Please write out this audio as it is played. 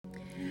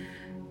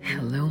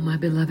Hello, my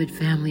beloved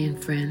family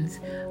and friends.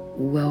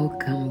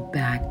 Welcome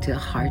back to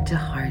Heart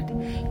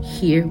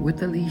here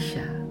with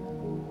Alicia.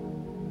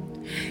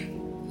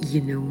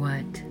 You know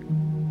what?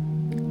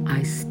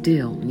 I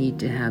still need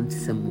to have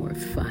some more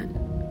fun.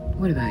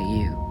 What about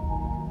you?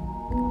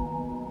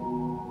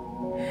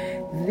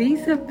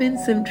 These have been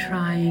some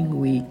trying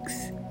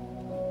weeks,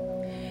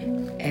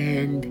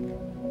 and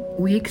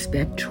we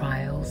expect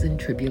trials and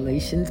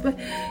tribulations, but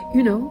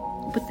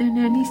then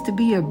there needs to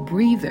be a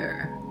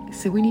breather.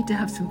 So we need to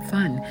have some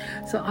fun.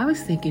 So I was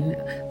thinking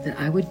that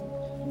I would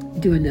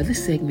do another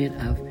segment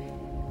of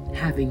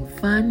having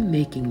fun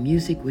making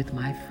music with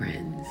my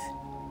friends.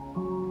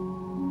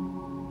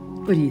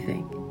 What do you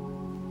think?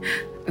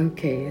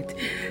 Okay,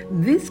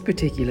 this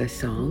particular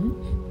song,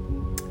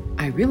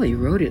 I really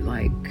wrote it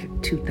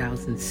like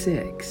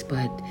 2006,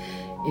 but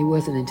it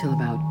wasn't until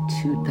about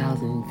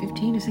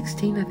 2015 or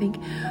 16, I think,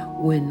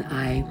 when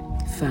I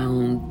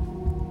found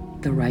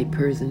the right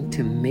person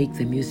to make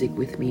the music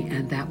with me,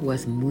 and that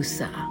was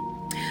Martin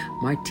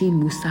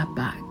Musa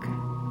Bach.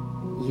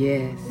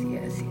 Yes.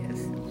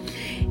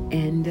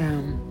 And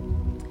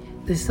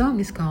the song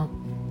is called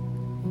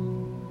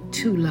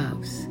Two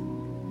Loves,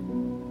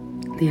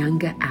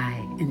 Lianga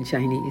Ai in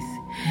Chinese.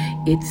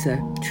 It's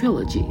a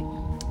trilogy.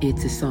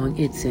 It's a song.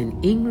 It's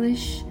in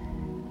English,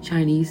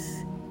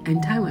 Chinese,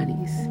 and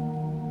Taiwanese.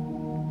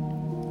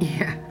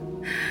 Yeah.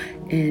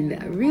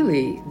 And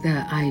really,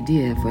 the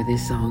idea for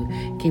this song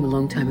came a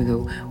long time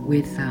ago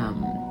with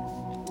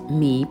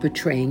me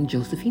portraying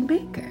Josephine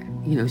Baker.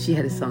 She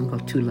had a song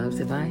called Two Loves.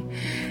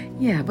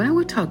 Yeah, but I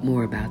will talk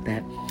more about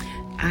that.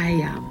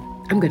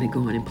 I'm going to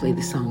go on and play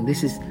the song.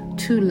 This is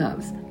Two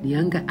Loves,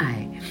 Lianga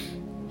Ai.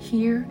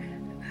 Here,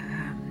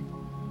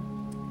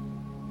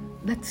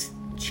 let's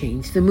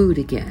change the mood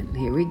again.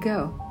 Here we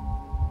go.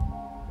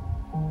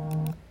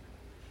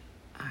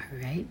 All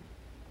right.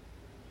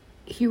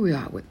 Here we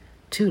are with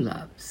Two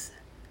Loves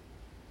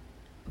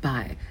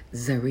by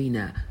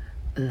Zarina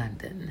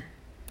London.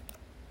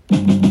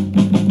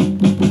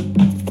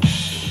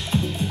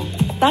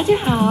 大家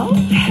好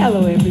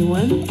Hello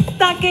everyone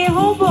大家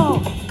好不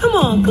Come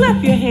on,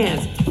 clap your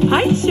hands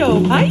拍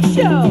手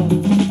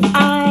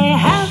I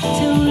have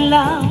two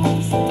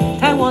loves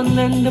Taiwan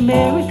and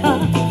America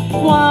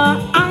我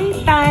爱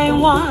台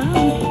湾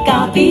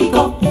咖比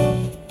狗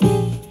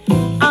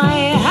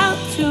I have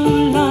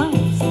two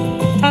loves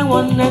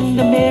Taiwan and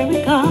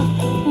America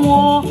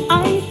我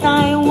爱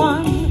台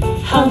湾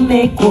和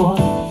美国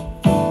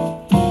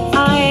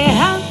I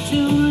have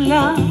two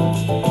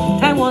loves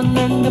Taiwan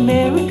and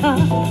America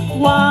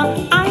我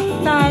爱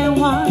台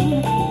湾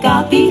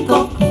咖比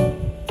狗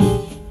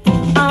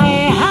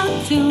I have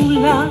two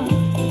loves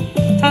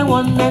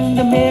Taiwan and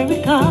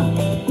America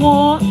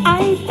我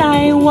爱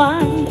台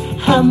湾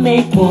和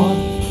美国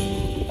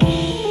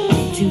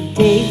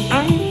Today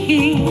I'm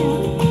here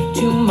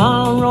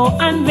Tomorrow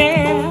I'm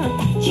there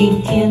今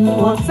天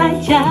我在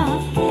家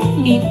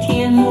明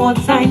天我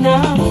在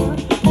哪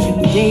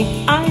Today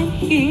I'm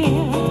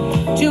here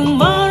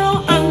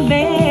Tomorrow I'm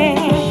there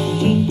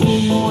今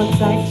天我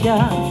在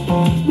家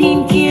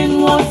明天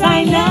我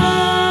在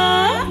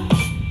哪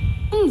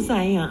不知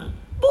啊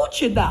不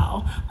知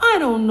道 I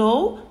don't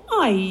know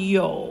哎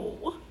呦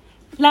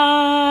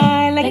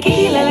来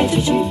Kiki 来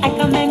Chuchu I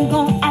come and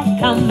go I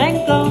come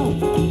and go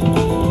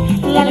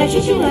来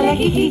Chuchu 来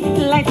Kiki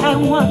来台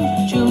湾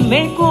去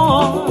美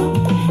国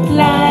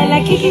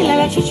来 Kiki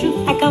来 Chuchu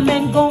I come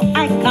and go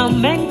I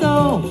come and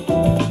go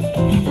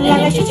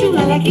来 Chuchu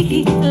来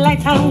Kiki 来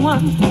台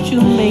湾去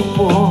美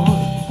国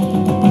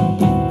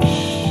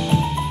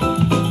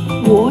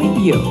我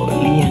有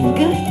两个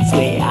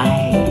最爱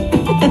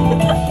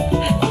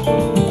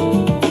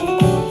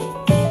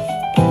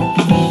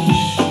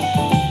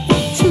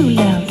Two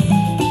loves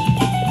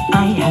I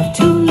have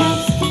two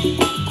loves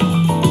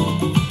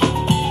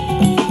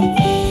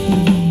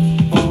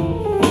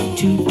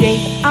Today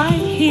I'm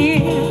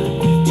here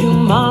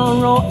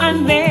Tomorrow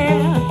I'm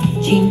there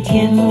今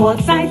天我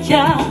在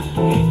家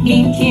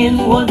明天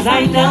我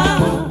在哪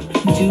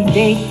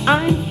Today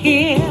I'm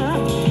here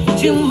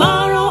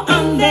Tomorrow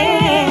I'm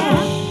there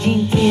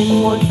今天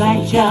我在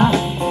家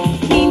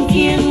明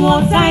天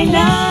我在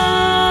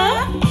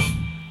哪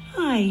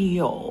哎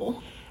呦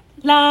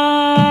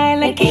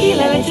来 Kiki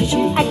来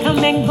Chuchu I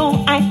come and go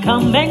I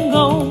come and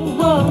go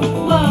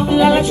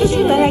来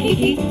Chuchu 来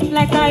Kiki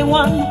来台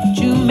湾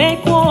去美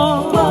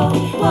国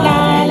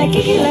来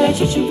Kiki 来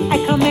Chuchu I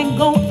come and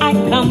go I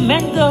come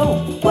and go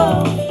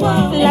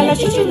来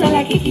Chuchu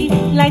来 Kiki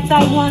来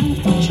台湾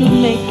去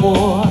美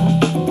国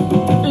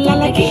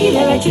来 Kiki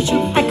来 Chuchu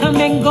I come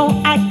and go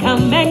I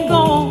come and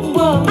go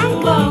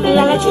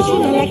来 Chuchu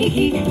来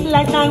Kiki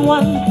来台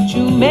湾去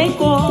美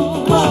国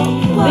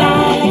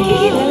来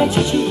Kiki 来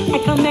Chuchu I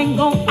come and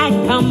go I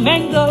come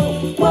and go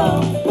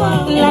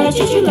来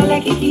Chuchu 来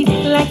Kiki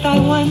来台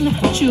湾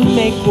去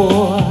美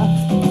国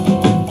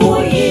国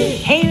语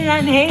黑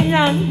人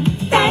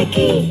台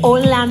语欧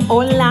兰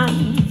国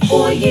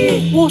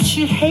语我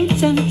是黑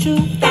珍珠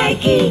台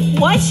语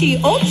我是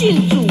欧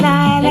珍珠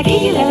来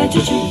Kiki 来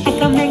Chuchu I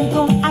come and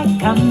go I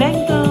come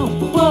and go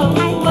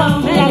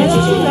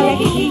choo la la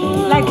kiki,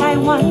 like I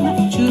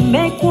want to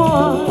make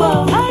war.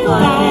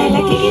 La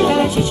la kiki, la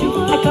la choo choo,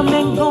 I come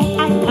and go,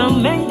 I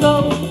come and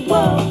go.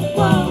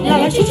 La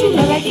la choo choo,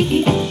 la la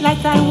kiki,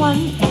 like I want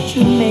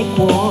to make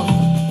war.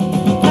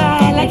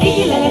 La la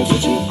kiki, la la choo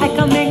choo, I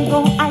come and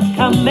go, I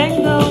come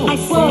and go. I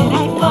said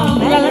I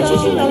come and go. La la choo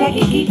choo, la la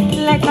kiki,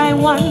 like I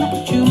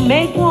want to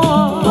make war.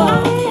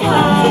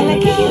 La la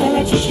kiki, la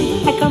la choo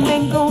choo, I come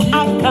and go,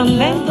 I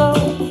come and go.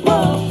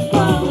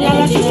 La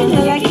la choo choo,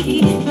 la la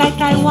kiki, like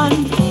I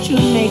want to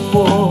make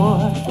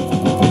war.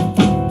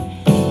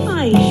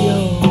 Ay, yo,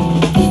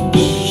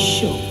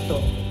 shoto.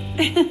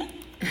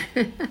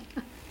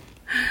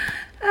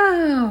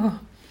 Oh,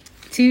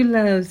 Two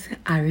Loves.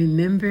 I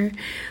remember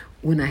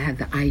when I had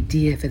the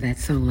idea for that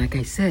song. Like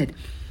I said,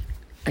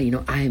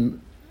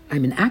 I'm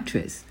an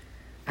actress.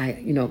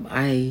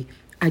 I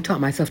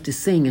taught myself to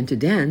sing and to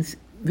dance,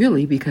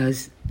 really,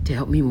 because to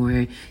help me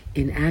more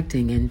in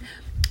acting. And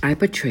I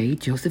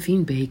portrayed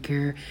Josephine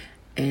Baker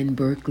in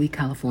Berkeley,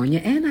 California,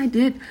 and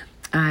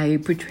I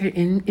portrayed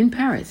in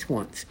Paris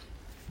once.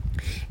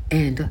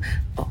 And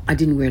I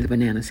didn't wear the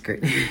banana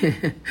skirt.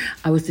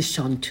 I was the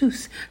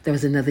chanteuse. There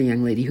was another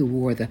young lady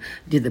who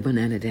did the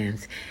banana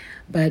dance.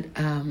 But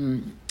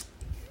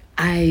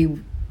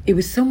it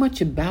was so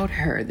much about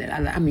her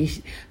that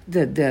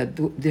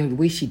the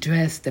way she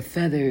dressed, the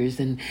feathers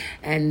and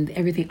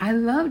everything. I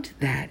loved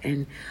that,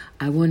 and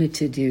I wanted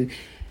to do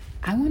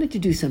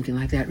something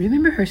like that.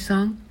 Remember her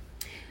song?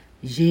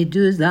 J'ai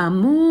deux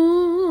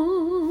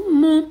amours,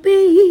 mon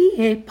pays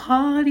est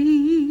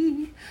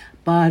Paris,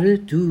 par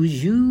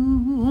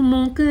toujours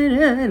mon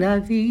cœur la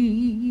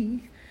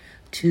vie.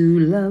 Two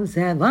loves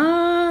have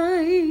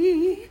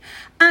I,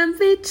 and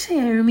they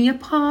tear me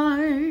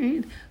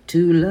apart.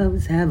 Two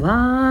loves have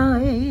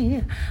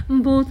I,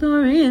 both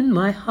are in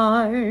my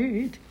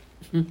heart.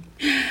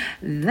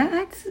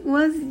 That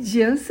was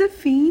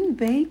Josephine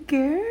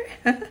Baker.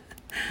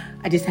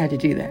 I just had to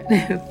do that.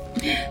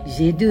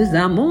 J'ai deux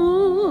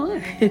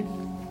amours.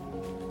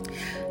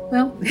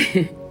 Well,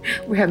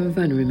 we're having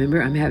fun,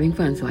 remember? I'm having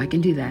fun, so I can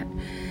do that.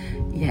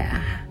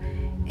 Yeah.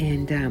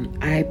 And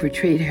I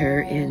portrayed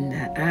her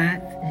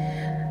at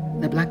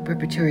the Black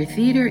Preparatory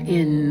Theater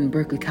in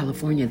Berkeley,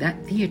 California.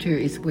 That theater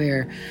is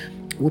where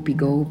Whoopi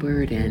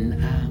Goldberg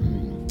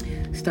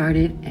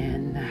started,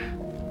 and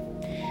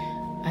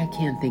I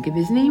can't think of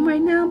his name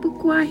right now,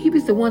 but why? He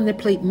was the one that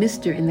played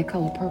Mr. in The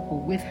Color Purple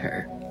with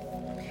her.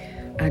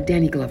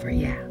 Danny Glover,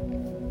 yeah.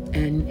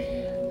 And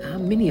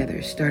many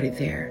others started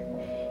there.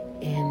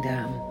 And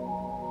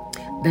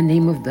the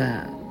name of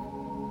the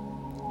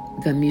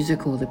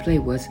musical, the play,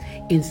 was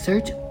In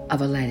Search of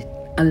a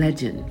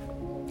Legend.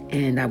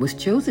 And I was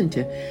chosen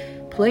to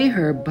play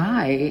her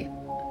by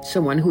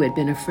someone who had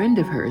been a friend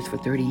of hers for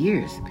 30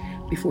 years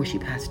before she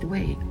passed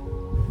away.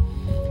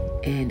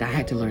 And I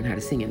had to learn how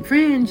to sing in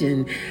French,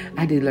 and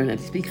I did learn how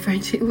to speak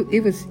French.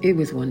 It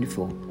was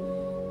wonderful.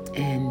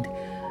 And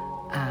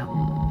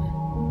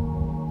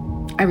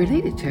I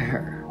related to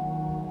her.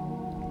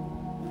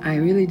 I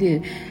really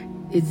did.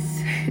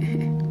 It's,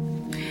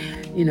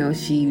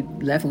 she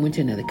left and went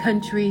to another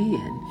country,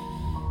 and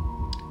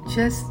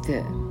just,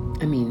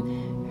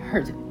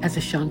 her as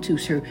a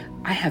chanteuse,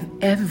 I have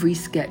every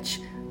sketch,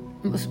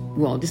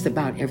 just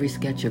about every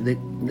sketch of the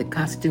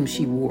costume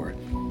she wore,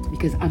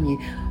 because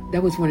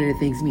that was one of the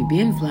things,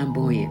 being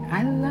flamboyant.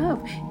 I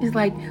love, it's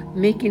like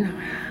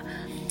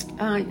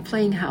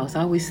playing house.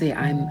 I always say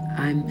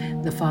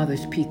I'm the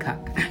father's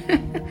peacock.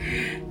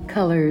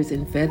 Colors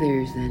and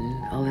feathers and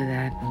all of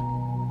that.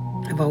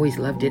 I've always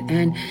loved it.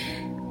 And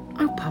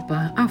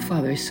our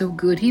father is so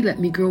good. He let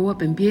me grow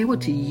up and be able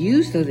to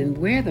use those and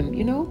wear them,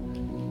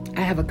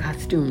 I have a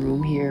costume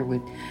room here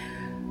with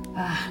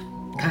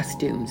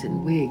costumes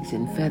and wigs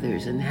and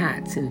feathers and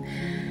hats and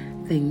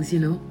things,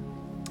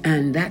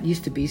 And that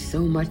used to be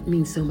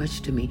mean so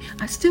much to me.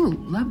 I still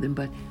love them,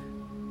 but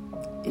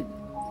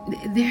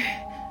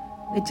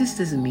it just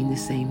doesn't mean the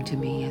same to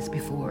me as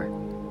before.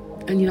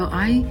 And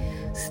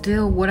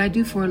what I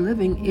do for a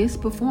living is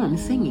perform,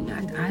 singing.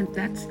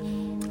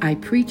 I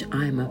preach.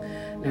 I'm an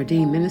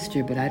ordained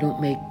minister, but I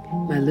don't make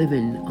my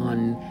living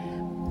on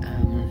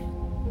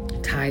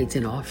tithes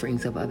and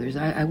offerings of others.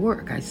 I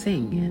work, I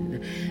sing,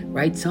 and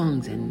write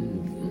songs,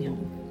 and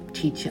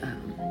teach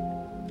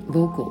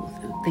vocals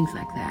and things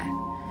like that.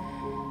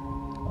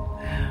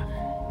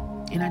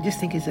 And I just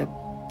think it's a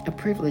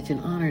privilege and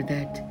honor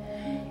that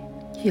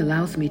He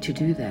allows me to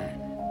do that.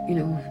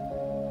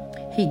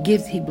 He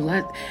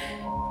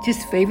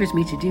just favors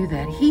me to do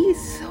that.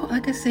 He's so,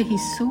 like I say,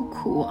 He's so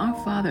cool. Our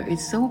Father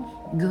is so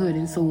good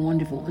and so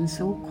wonderful and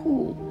so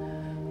cool.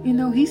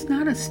 He's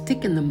not a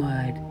stick in the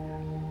mud.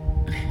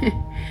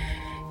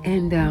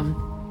 And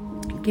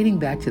getting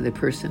back to the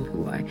person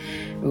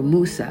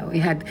Musa,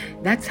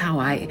 that's how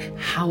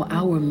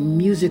our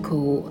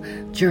musical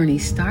journey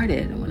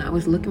started. When I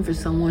was looking for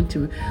someone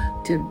to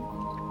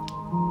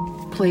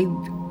play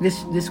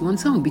this one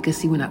song, because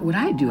see, what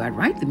I do, I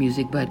write the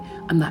music, but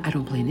I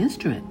don't play an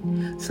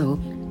instrument. So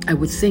I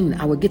would sing.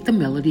 I would get the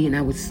melody, and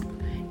I would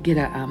get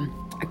a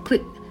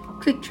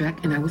click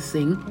track, and I would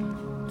sing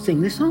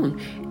sing the song.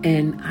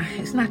 And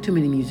it's not too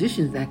many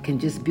musicians that can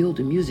just build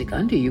the music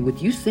under you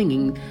with you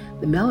singing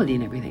the melody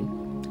and everything.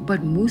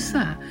 But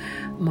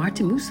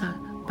Martin Musa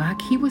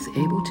Bach, he was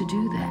able to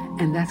do that.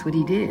 And that's what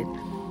he did.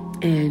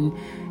 And,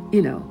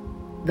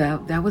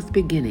 that was the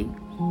beginning.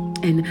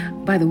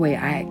 And by the way,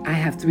 I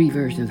have 3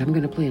 versions. I'm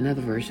going to play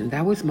another version.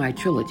 That was my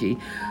trilogy,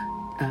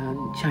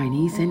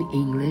 Chinese and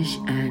English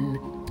and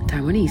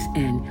Taiwanese.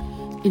 And,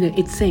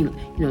 it's saying,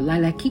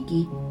 Laila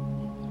Kiki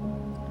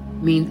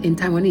means in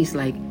Taiwanese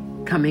like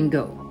come and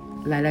go.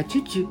 Laila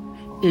Chuchu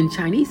in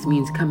Chinese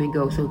means come and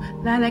go. So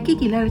Laila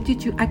Kiki, Laila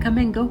Chuchu, I come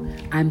and go.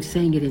 I'm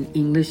saying it in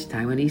English,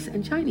 Taiwanese,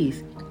 and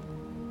Chinese.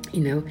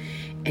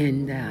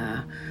 And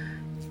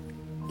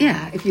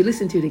if you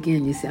listen to it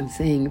again, you see I'm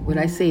saying what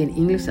I say in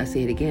English, I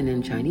say it again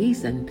in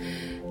Chinese and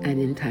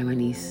in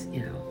Taiwanese.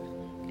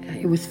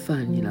 It was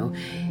fun.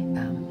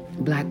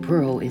 Black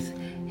Pearl is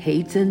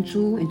Hei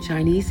Zhenju in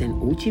Chinese and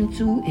Wu Qim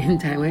Zhu in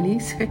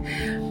Taiwanese.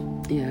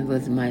 It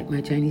was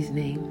my Chinese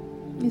name.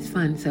 It's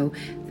fun. So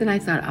then I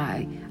thought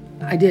I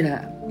did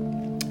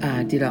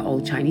a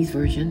old Chinese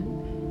version,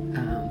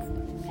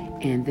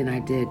 and then I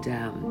did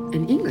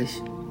an English.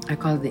 I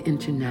call it the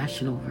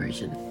international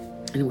version,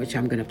 in which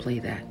I'm going to play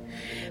that.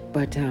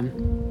 But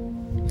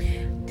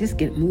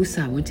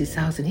Musa went to his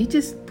house and he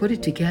just put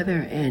it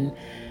together and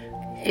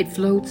it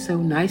flowed so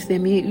nicely. I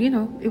mean,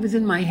 it was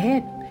in my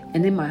head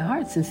and in my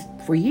heart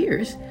for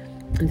years.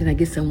 And then I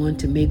guess I wanted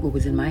to make what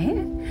was in my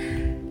head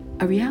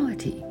a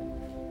reality.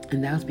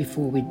 And that was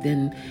before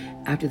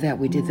after that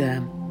we did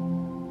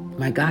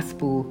my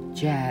gospel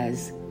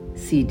jazz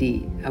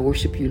CD, I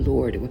Worship You,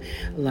 Lord. A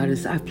lot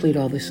of I've played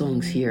all the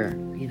songs here,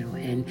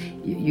 and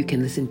you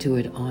can listen to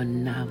it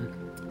on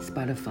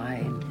Spotify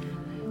and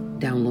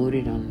download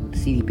it on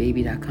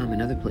cdbaby.com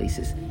and other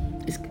places.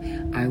 It's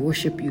I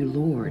Worship You,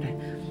 Lord,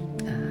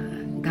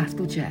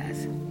 gospel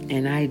jazz.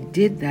 And I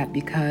did that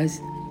because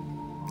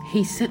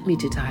he sent me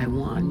to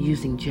Taiwan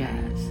using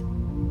jazz.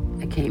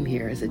 I came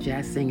here as a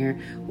jazz singer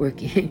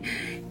working,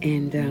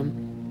 and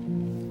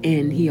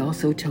he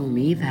also told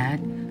me that,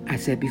 I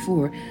said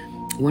before,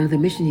 one of the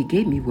missions he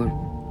gave me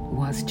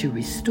was to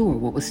restore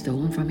what was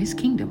stolen from his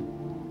kingdom,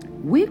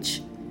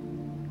 which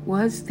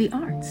was the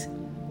arts.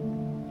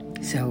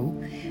 So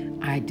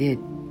I did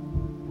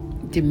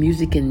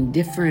music in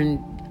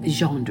different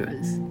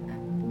genres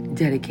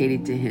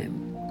dedicated to him,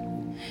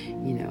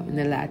 in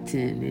the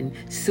Latin and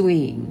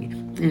swing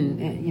and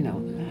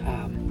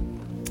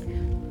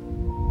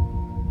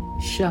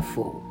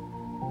shuffle,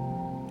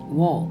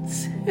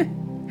 waltz,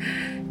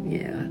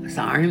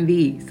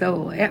 R&B,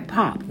 so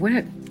pop,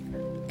 whatever.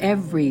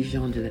 Every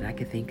genre that I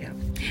could think of.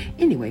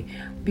 Anyway,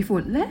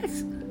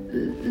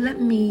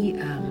 let me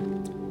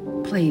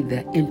play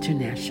the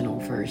international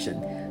version,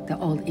 the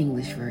old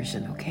English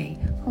version, okay?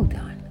 Hold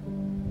on.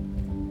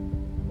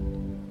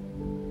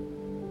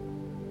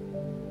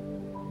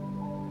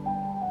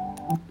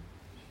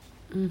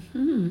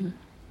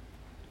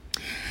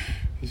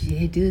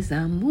 J'ai deux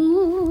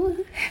amours.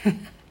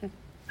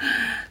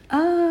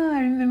 Oh,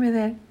 I remember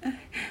that. I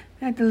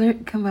had to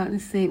come out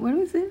and say, what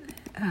was it?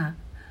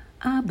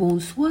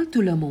 Bonsoir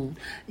tout le monde.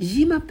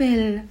 Je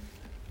m'appelle,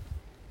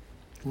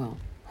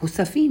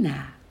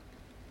 Josefina.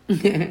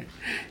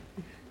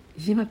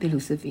 Je m'appelle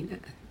Josefina.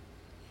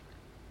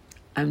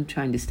 I'm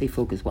trying to stay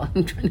focused while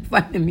I'm trying to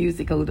find the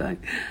music. Hold on.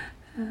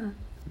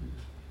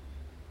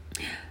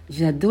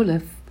 J'adore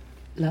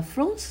la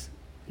France.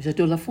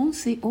 J'adore la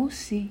France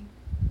aussi.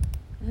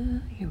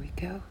 Here we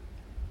go.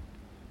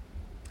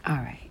 All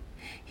right.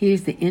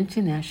 Here's the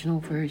international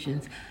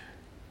version,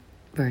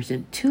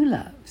 Two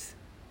Loves.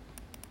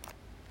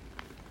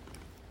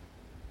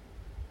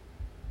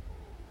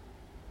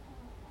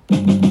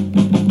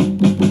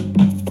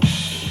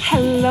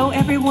 Hello,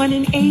 everyone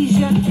in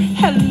Asia.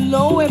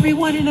 Hello,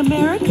 everyone in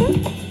America.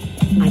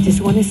 I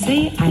just want to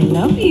say I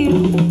love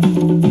you.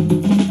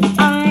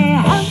 I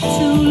have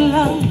two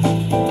loves,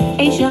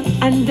 Asia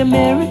and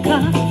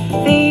America.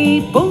 They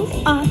both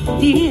are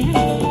dear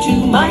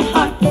to my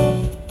heart.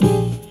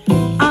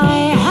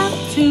 I have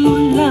two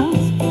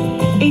loves,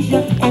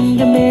 Asia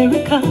and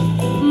America.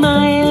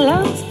 My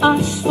loves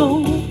are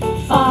so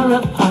far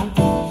apart.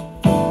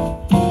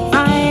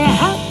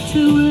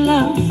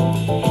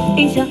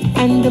 Asia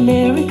and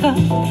America,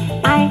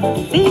 I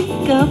think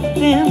of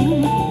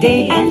them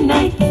day and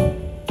night.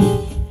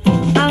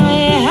 I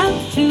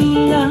have two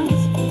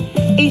loves,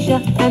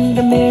 Asia and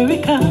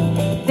America.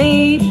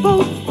 They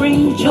both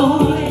bring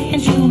joy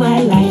into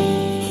my life.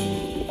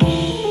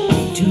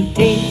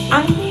 Today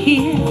I'm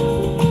here,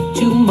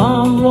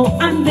 tomorrow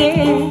I'm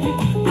there.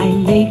 I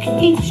make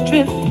each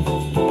trip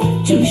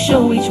to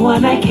show each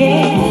one I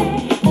care.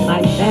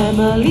 My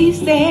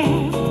family's there,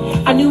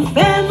 a new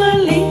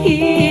family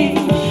here.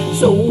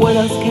 So what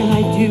else can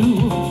I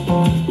do?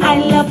 I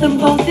love them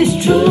both, it's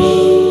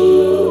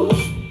true.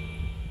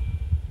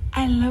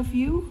 I love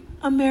you,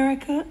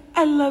 America.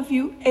 I love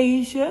you,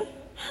 Asia.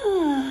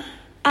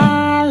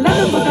 I love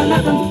them both, I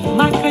love them,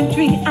 my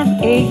country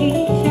and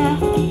Asia.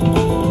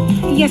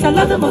 Yes, I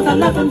love them both, I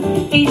love them,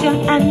 Asia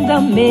and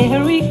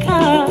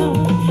America.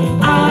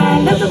 I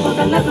love them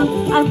love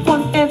him. I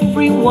want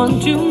everyone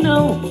to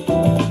know.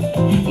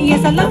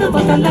 Yes, I love him,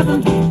 but I love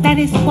him. That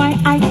is why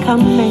I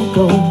come and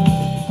go.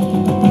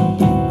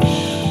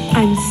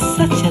 I'm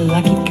such a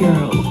lucky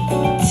girl.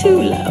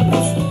 2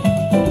 loves.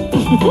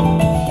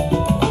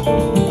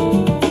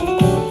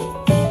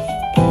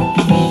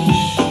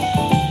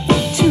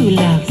 Two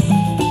loves.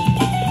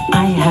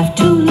 I have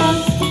 2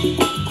 loves.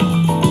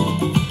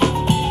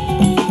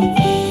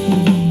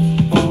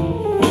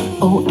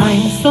 Oh,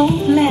 I'm so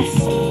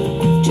blessed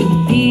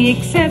to be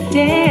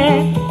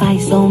accepted by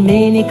so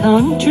many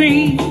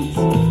countries,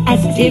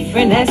 as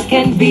different as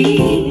can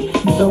be,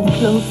 so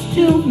close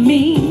to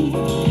me,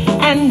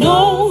 and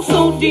oh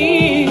so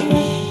dear,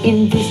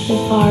 in distant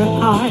far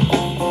apart,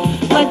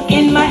 but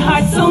in my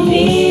heart so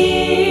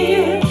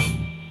near.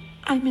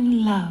 I'm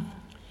in love.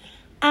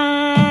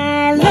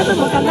 I love them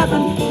both, I love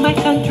them, my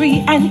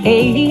country and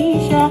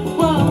Asia.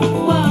 Whoa,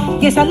 whoa.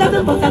 Yes, I love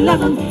them both, I love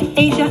them,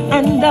 Asia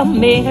and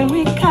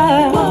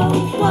America. Whoa,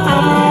 whoa.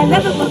 I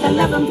love them both, I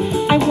love them,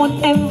 I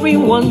want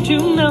everyone to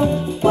know.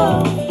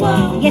 Whoa,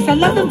 whoa. Yes, I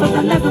love them both,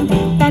 I love them,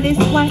 that is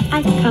why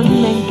I come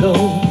and go.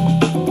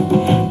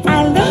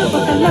 I love them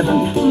both, I love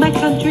them, my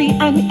country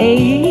and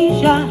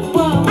Asia.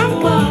 Whoa,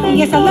 whoa.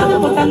 Yes, I love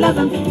them both, I love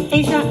them,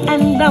 Asia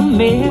and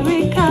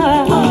America.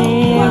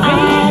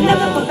 I love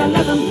them both, I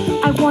love them,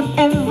 I want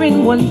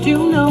everyone to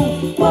know.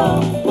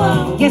 Whoa,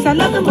 whoa. Yes, I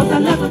love them both, I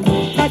love them,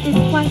 that is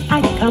why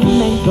I come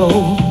and go.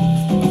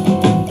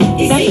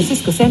 San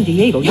Francisco, San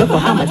Diego,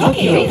 Yokohama,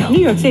 Tokyo, New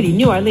York City,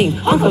 New Orleans,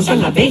 Hong Kong,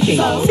 Shanghai,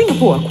 Beijing,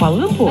 Singapore,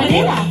 Kuala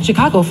Lumpur,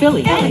 Chicago,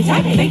 Philly,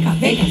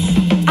 Vegas.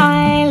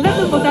 I love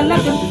them both, I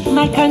love them,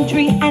 my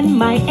country and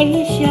my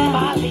Asia.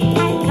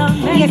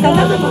 Yes, I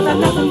love them both, I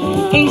love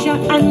them, Asia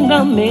and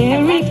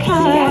America.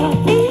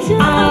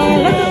 I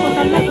love them both,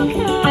 I love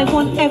them, I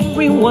want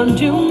everyone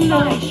to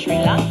know. Sri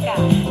Lanka.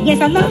 Yes,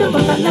 I love them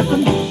both, I love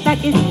them,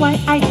 that is why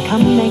I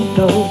come and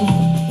go.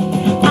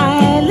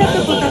 I love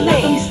them both, I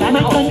love them,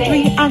 my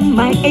country and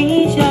my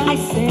Asia. I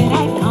said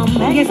I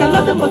come and yes, I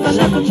love them both, I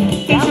love them,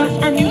 Asia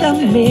and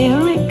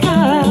America.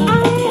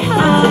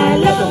 I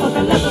love them both,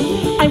 I love them,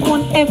 I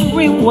want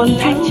everyone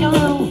to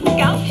know.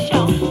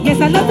 Yes,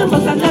 I love them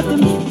both, I love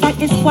them, that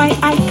is why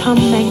I come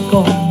and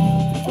go.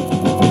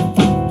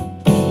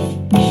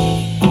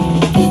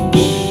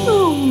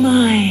 Oh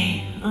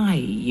my, ay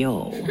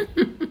yo.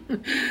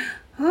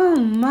 Oh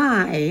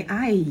my,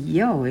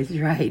 yo is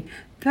right.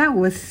 That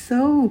was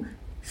so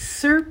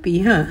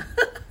syrupy, huh?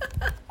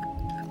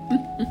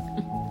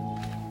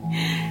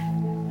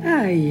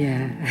 Oh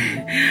yeah.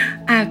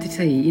 I have to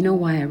tell you, you know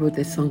why I wrote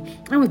this song?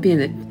 I would be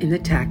in the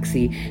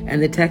taxi,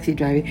 and the taxi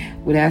driver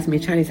would ask me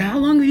in Chinese, "How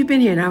long have you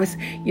been here?" And I was,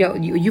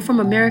 you from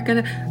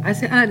America? I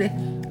said, la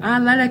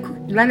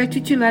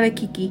chuchu, la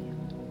kiki.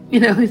 You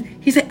know,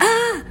 he said,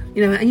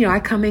 I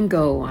come and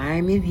go.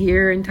 I'm in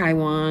here in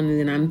Taiwan, and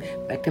then I'm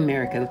back to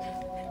America.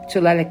 So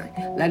la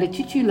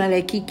chuchu,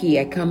 la kiki,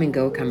 I come and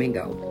go.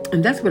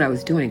 And that's what I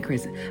was doing,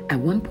 Chris. At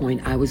one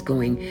point, I was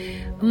going,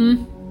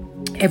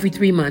 every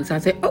 3 months,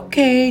 I'd say,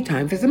 okay,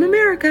 time for some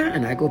America.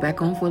 And I go back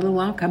home for a little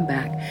while, come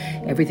back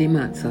every 3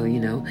 months. So,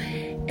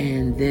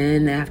 and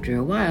then after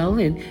a while,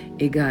 and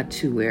it got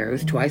to where it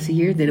was twice a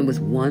year. Then it was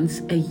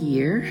once a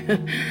year.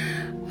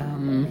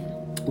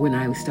 When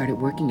I started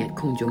working at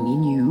Konjong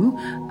Inyu,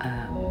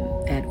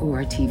 at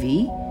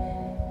ORTV,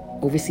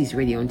 Overseas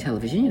Radio and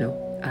Television,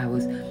 I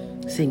was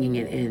singing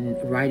it and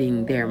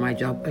writing there. My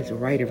job as a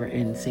writer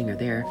and singer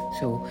there.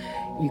 So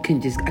I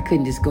couldn't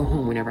just go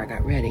home whenever I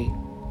got ready.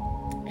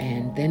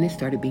 And then it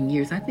started being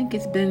years. I think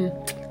it's been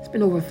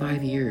over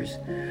 5 years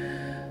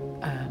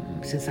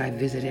since I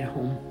visited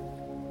home.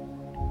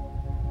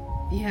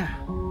 Yeah,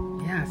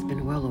 it's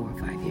been well over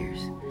 5 years.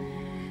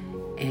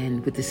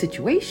 And with the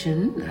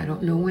situation, I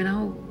don't know when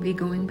I'll be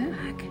going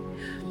back.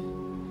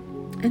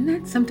 And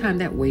that sometimes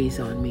that weighs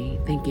on me,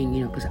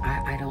 thinking, because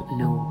I don't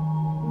know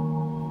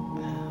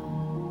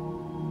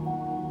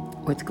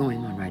what's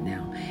going on right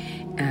now.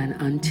 And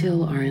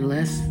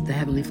unless the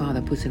Heavenly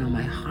Father puts it on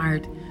my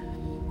heart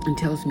and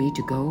tells me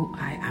to go,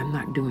 I'm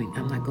not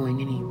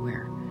going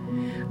anywhere.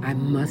 I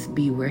must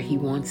be where He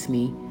wants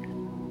me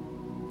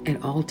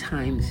at all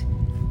times,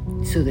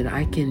 so that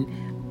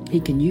He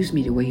can use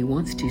me the way He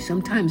wants to.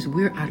 Sometimes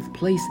we're out of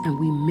place and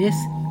we miss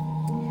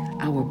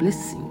our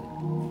blessing.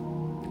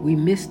 We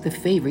miss the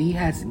favor. He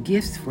has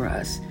gifts for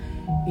us,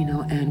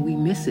 and we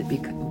miss it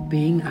because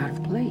being out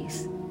of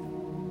place.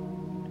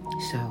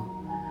 So,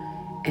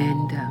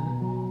 and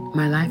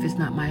my life is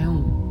not my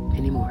own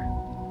anymore.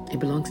 It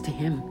belongs to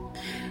Him.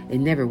 It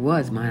never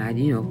was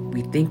mine.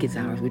 We think it's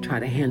ours. We try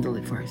to handle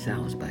it for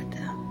ourselves, but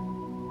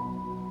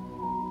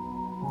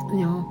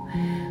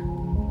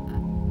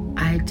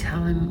I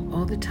tell Him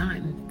all the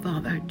time,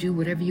 Father, do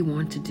whatever you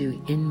want to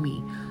do in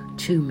me,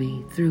 to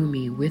me, through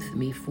me, with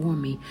me, for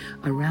me,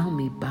 around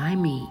me, by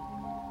me.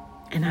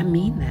 And I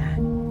mean that.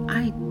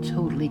 I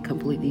totally,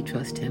 completely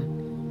trust Him.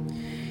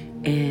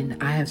 And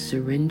I have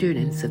surrendered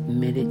and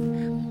submitted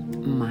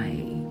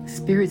my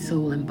spirit,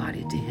 soul, and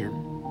body to Him.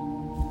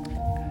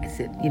 I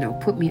said,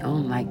 put me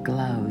on like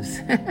gloves.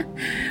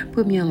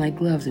 Put me on like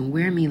gloves and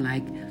wear me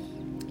like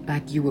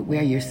like you would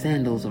wear your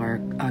sandals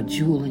or a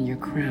jewel in your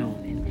crown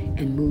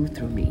and move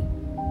through me.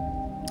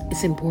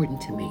 It's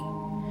important to me.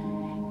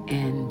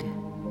 And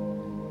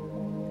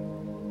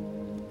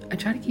I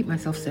try to keep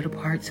myself set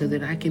apart so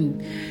that I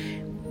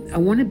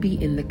want to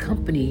be in the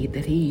company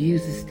that he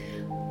uses,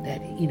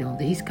 that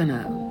he's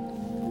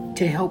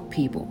to help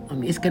people. I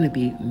mean, it's gonna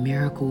be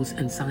miracles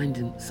and signs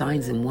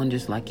and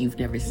wonders like you've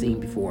never seen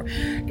before.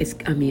 It's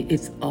coming.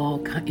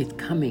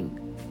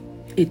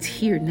 It's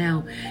here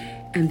now.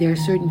 And there are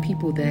certain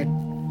people that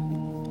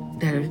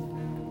are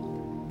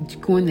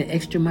going the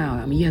extra mile.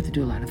 I mean, you have to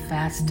do a lot of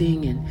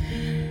fasting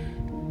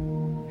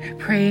and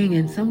praying,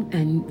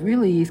 and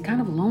really it's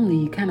kind of lonely.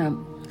 You kind of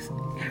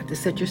have to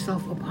set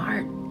yourself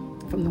apart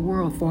from the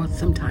world for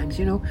sometimes,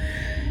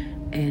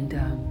 and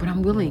but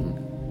I'm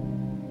willing.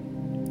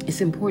 It's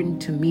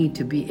important to me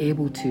to be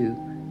able to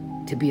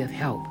be of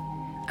help.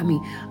 I mean,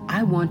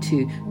 I want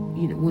to,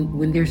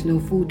 when there's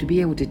no food, to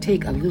be able to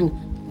take a little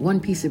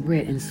one piece of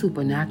bread and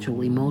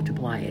supernaturally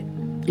multiply it.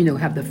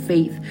 Have the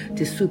faith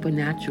to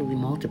supernaturally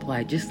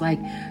multiply it, just like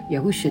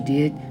Yahusha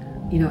did,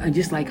 and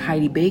just like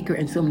Heidi Baker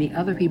and so many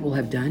other people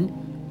have done.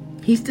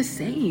 He's the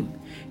same,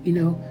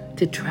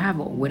 to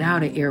travel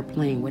without an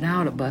airplane,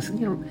 without a bus,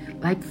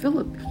 like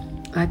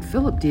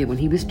Philip did when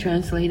he was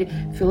translated.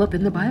 Philip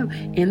in the Bible,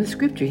 in the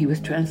scripture, he was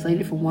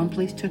translated from one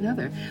place to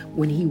another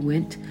when he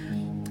went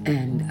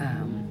and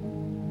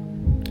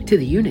to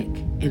the eunuch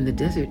in the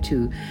desert.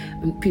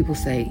 People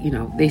say,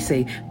 they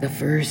say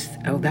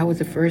that was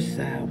the first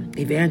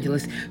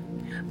evangelist,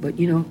 but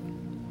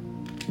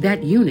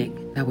that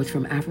eunuch that was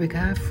from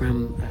Africa,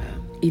 from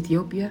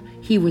Ethiopia,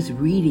 he was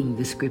reading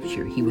the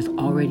scripture. He was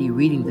already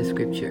reading the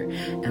scripture.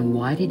 And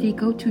why did he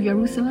go to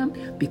Jerusalem?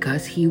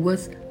 Because he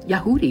was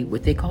Yahudi,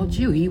 what they call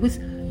Jew.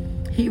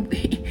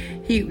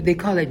 They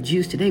call it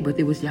Jews today, but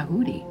it was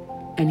Yahudi.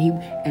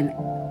 And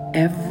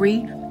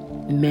every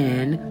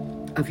man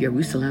of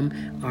Jerusalem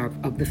or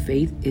of the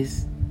faith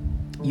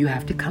you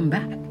have to come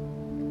back.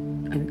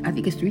 And I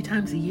think it's 3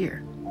 times a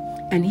year.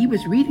 And he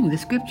was reading the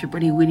scripture,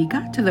 but when he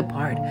got to the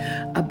part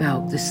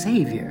about the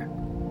Savior,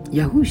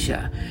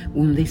 Yahusha,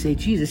 when they say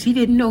Jesus, he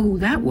didn't know who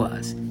that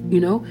was,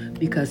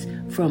 because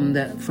from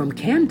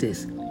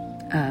Candace,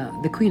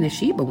 the Queen of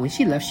Sheba, when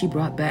she left, she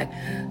brought back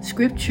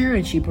scripture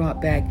and she brought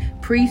back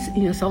priests.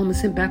 Solomon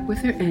sent back with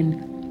her,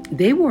 and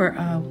they were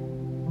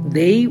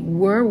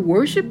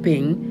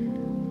worshiping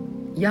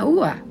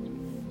Yahuwah.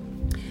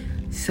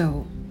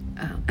 So,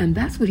 and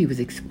that's what he was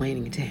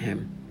explaining to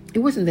him. It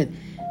wasn't that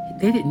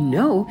they didn't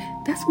know.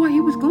 That's why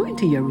he was going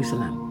to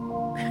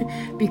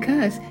Jerusalem,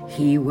 because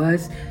he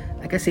was.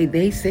 Like I say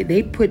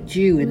they put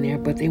Jew in there,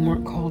 but they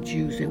weren't called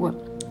Jews. They were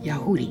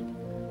Yahudi.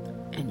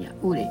 And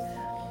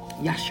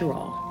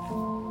Yasharal.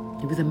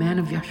 He was a man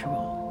of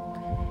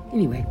Yasharal.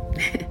 Anyway,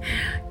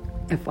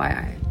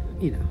 FYI,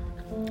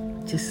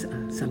 just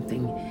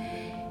something.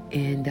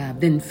 And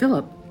then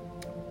Philip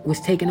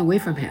was taken away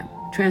from him,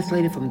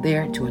 translated from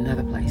there to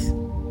another place.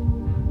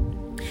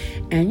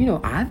 And,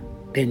 I've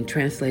been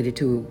translated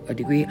to a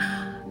degree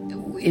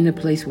in a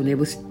place when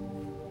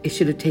it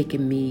should have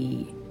taken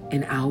me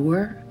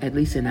at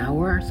least an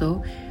hour or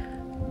so.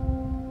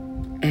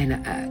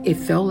 And it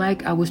felt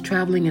like I was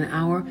traveling an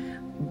hour,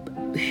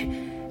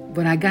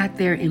 but I got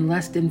there in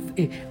less than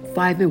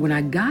 5 minutes. When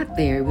I got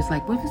there, it was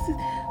like, what was it?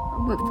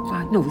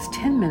 No, it was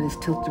 10 minutes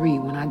till 3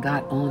 when I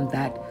got on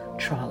that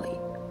trolley.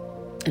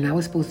 And I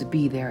was supposed to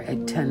be there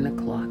at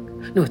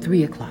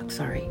 3 o'clock,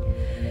 sorry,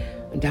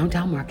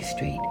 downtown Market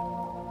Street.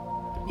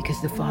 Because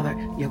the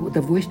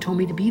voice told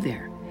me to be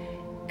there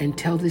and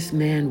tell this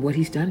man what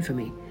he's done for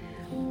me.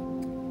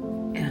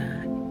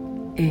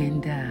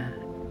 And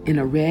in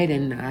a red,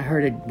 and I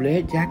heard a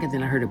red jacket,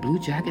 then I heard a blue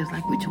jacket. It's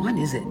like, which one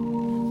is it?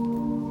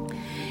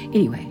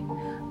 Anyway,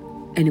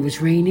 and it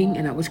was raining,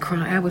 and I was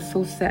crying. I was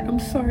so sad. I'm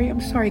sorry,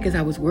 because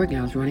I was working.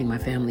 I was running my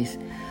family's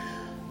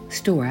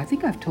store. I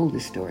think I've told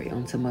this story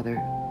on some other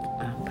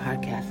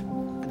podcast,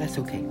 but that's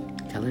okay.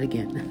 Tell it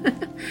again.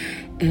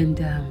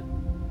 And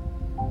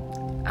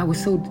I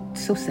was so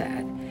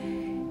sad.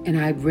 And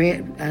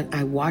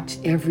I watched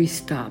every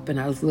stop,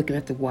 and I was looking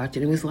at the watch,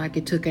 and it was like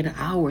it took an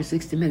hour,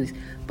 60 minutes.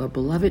 But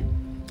beloved,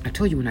 I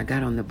told you when I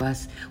got on the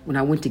bus, when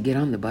I went to get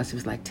on the bus, it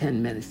was like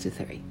 10 minutes to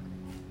 3.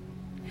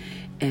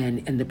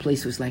 And the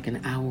place was like an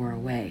hour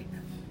away.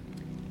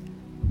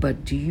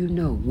 But do you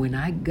know, when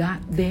I got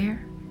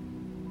there,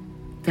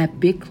 that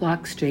big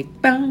clock struck,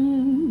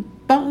 bang,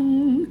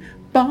 bang,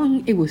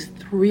 bang. It was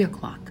 3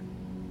 o'clock.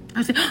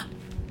 I said, oh,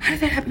 how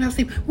did that happen? I was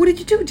like, what did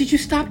you do? Did you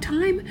stop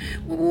time?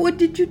 What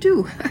did you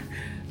do?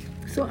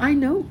 So I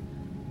know.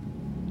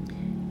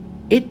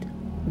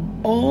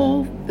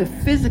 All the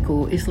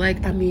physical is like,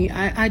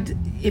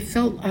 it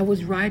felt I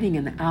was riding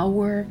an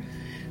hour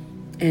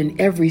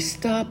and every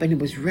stop, and it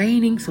was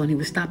raining, so he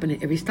was stopping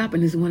at every stop,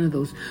 and it's one of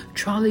those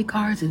trolley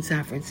cars in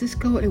San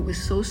Francisco. It was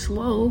so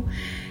slow.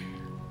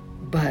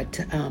 But,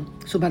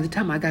 so by the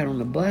time I got on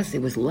the bus,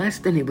 it was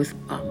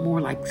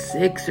more like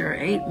 6 or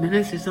 8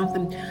 minutes or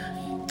something.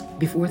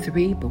 before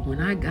 3, but when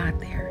I got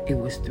there, it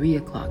was 3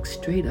 o'clock,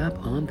 straight up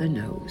on the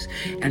nose.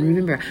 And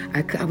remember,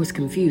 I was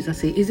confused. I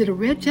said, is it a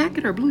red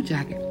jacket or a blue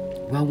jacket?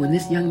 Well, when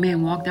this young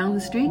man walked down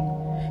the street,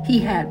 he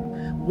had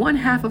one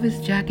half of his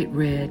jacket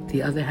red,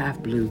 the other half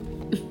blue.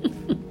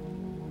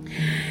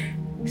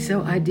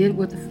 So I did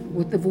what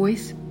the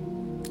voice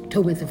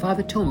told me. The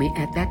Father told me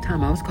at that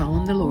time. I was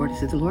calling the Lord. He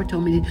said, the Lord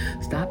told me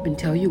to stop and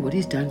tell you what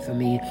he's done for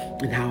me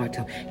and how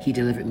he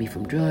delivered me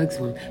from drugs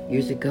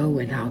years ago,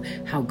 and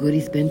how good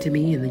he's been to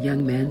me. And the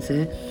young man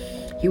said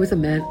he was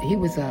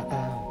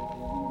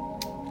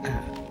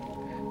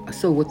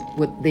so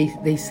what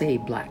they say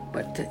black,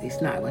 but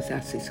it's not what's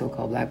actually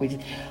so-called black, which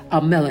is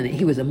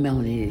he was a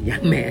melanated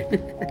young man,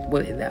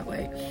 put it that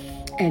way.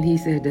 And he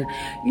said,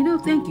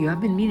 thank you.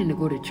 I've been meaning to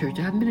go to church.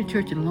 I haven't been to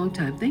church in a long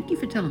time. Thank you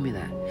for telling me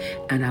that.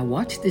 And I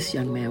watched this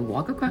young man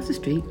walk across the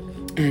street,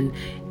 and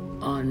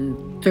on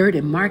 3rd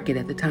and Market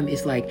at the time,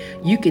 it's like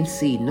you can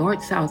see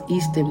north, south,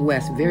 east, and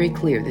west very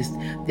clear.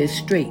 There's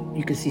straight.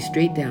 You can see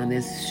straight down.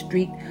 There's a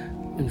street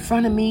in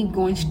front of me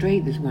going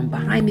straight. There's one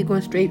behind me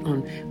going straight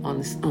on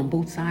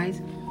both sides.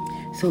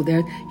 So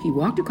there, he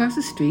walked across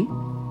the street,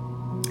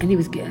 and he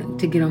was getting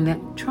to get on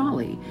that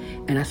trolley.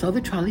 And I saw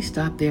the trolley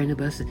stop there, and the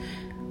bus.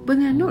 But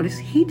then I noticed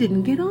he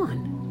didn't get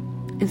on.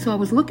 And so I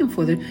was looking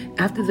for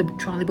after the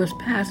trolley bus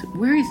passed,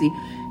 where is he?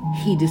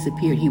 He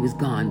disappeared. He was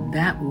gone.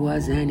 That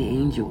was an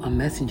angel, a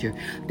messenger.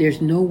 There's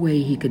no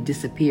way he could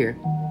disappear.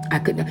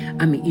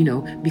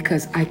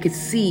 Because I could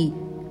see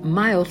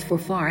miles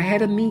far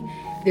ahead of me.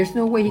 There's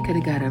no way he could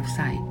have got out of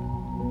sight.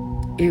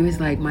 It was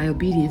like my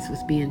obedience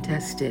was being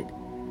tested.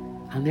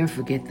 I'll never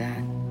forget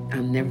that.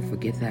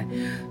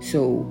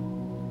 So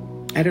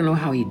I don't know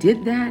how he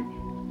did that.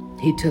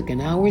 He took an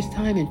hour's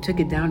time and took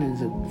it down in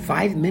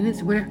 5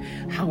 minutes.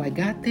 How I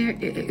got there,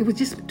 it was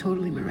just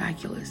totally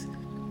miraculous.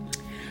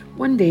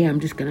 One day I'm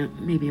just gonna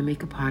maybe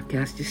make a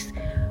podcast just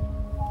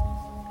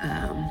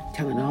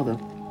telling all the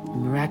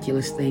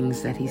miraculous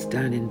things that he's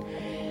done and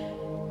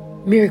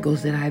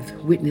miracles that I've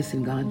witnessed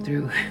and gone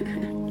through.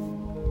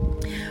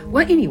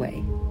 Well,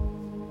 anyway,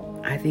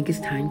 I think it's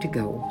time to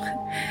go.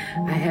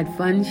 I had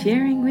fun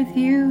sharing with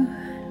you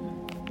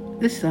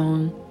the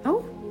song.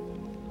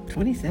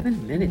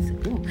 27 minutes.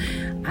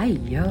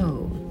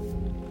 Ayo.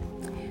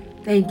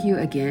 Thank you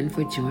again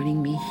for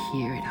joining me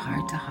here at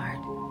Heart to Heart,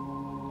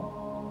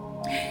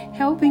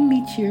 helping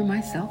me cheer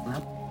myself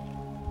up.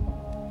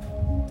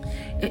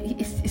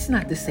 It's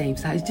not the same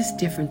size, just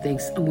different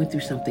things. I went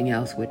through something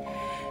else with,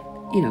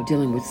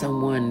 dealing with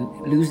someone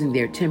losing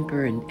their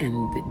temper and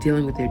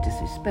dealing with their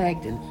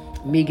disrespect, and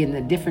me getting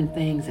the different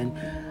things, and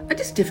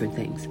just different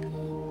things.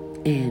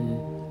 And,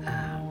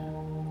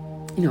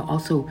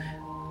 also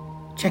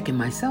checking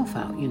myself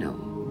out.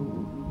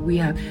 We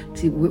have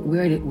to,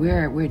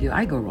 where do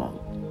I go wrong?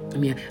 I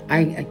mean,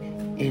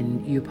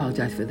 and you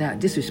apologize for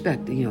that.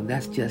 Disrespect,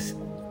 that's just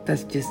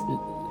there's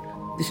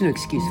no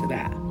excuse for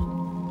that.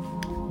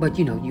 But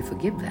you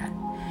forgive that,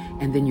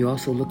 and then you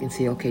also look and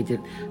say, okay,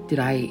 did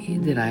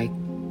I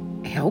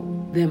help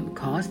them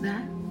cause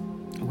that,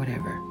 or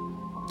whatever?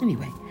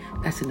 Anyway,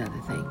 that's another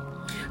thing.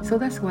 So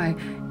that's why,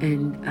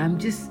 and I'm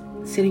just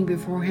sitting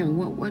before him.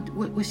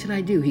 What should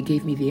I do? He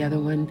gave me the other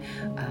one.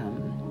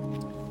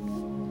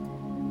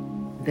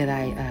 That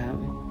I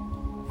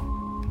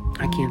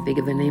can't think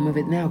of the name of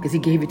it now because he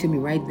gave it to me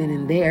right then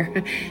and there,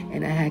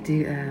 and I had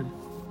to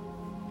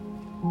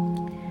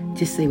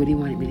just say what he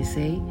wanted me to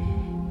say,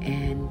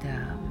 and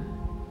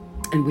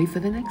wait for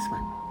the next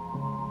one.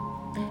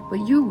 But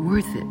you're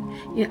worth it.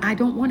 I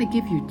don't want to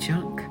give you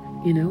junk.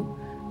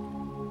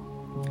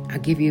 I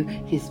give you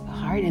his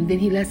heart, and then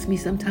he lets me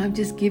sometimes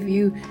just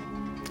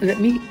let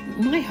me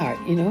my heart.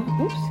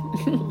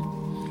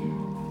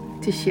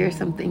 To share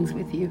some things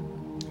with you.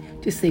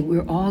 Just say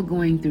we're all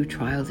going through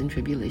trials and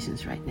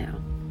tribulations right now.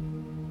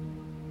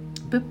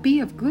 But be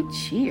of good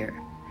cheer.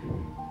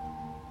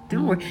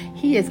 Don't worry.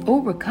 He has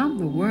overcome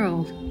the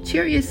world.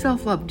 Cheer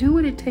yourself up. Do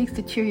what it takes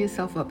to cheer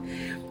yourself up.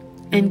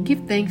 And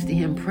give thanks to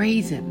him.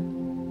 Praise him.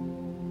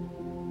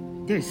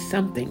 There's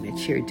something to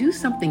cheer. Do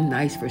something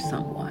nice for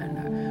someone.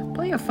 Or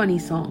play a funny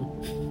song.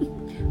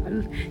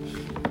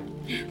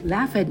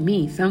 Laugh at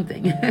me,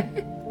 something.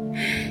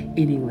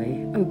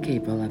 Anyway, okay,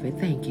 beloved.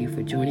 Thank you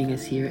for joining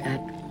us here at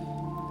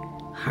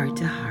Heart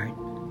to Heart.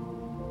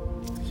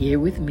 Here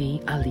with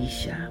me,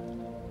 Alicia.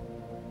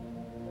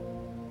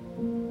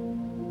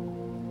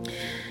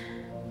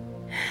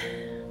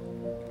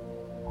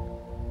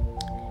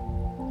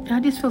 I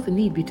just felt the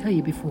need to tell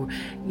you before,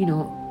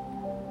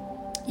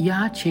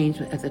 Yah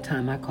changed at the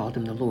time. I called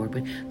him the Lord,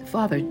 but the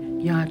Father,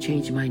 Yah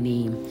changed my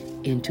name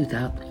in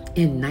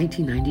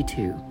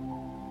 1992.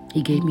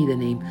 He gave me the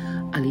name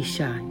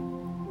Alicia,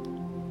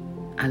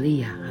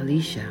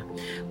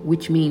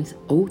 which means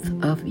oath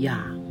of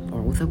Yah,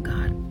 or oath of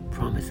God,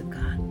 promise of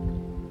God.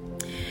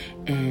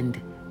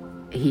 And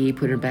he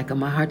put it back on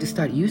my heart to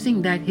start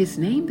using his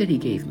name that he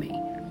gave me.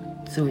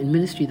 So in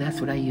ministry, that's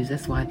what I use.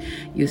 That's why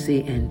you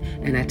see,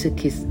 and I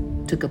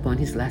took upon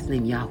his last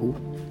name, Yahoo,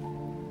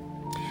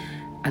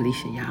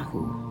 Alicia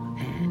Yahoo.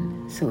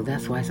 And so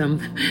that's why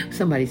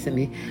somebody sent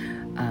me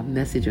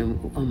message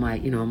on my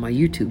on my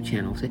YouTube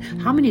channel. Say,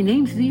 how many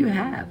names do you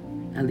have?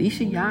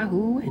 Alicia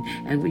Yahoo,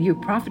 and your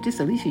prophetess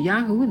Alicia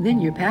Yahoo, and then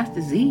your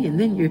Pastor Z, and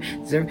then your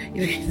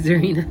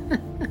Zarina.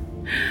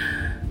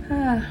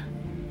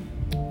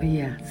 But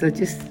yeah, so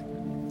just,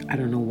 I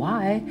don't know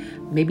why.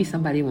 Maybe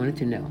somebody wanted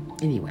to know.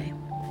 Anyway,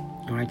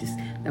 or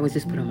that was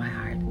just put on my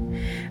heart.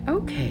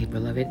 Okay,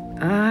 beloved,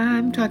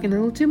 I'm talking a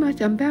little too much.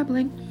 I'm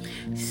babbling.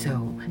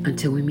 So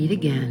until we meet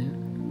again,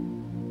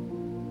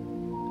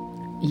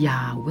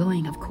 Yah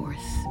willing, of course.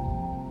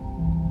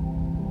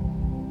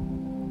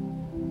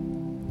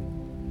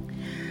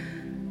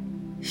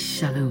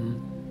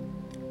 Shalom.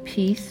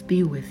 Peace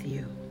be with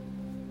you.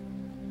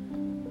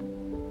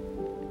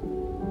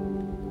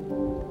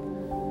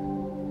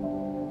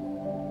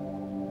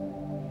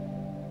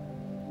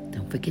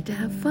 Don't forget to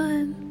have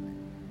fun.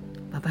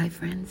 Bye-bye,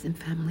 friends and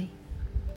family.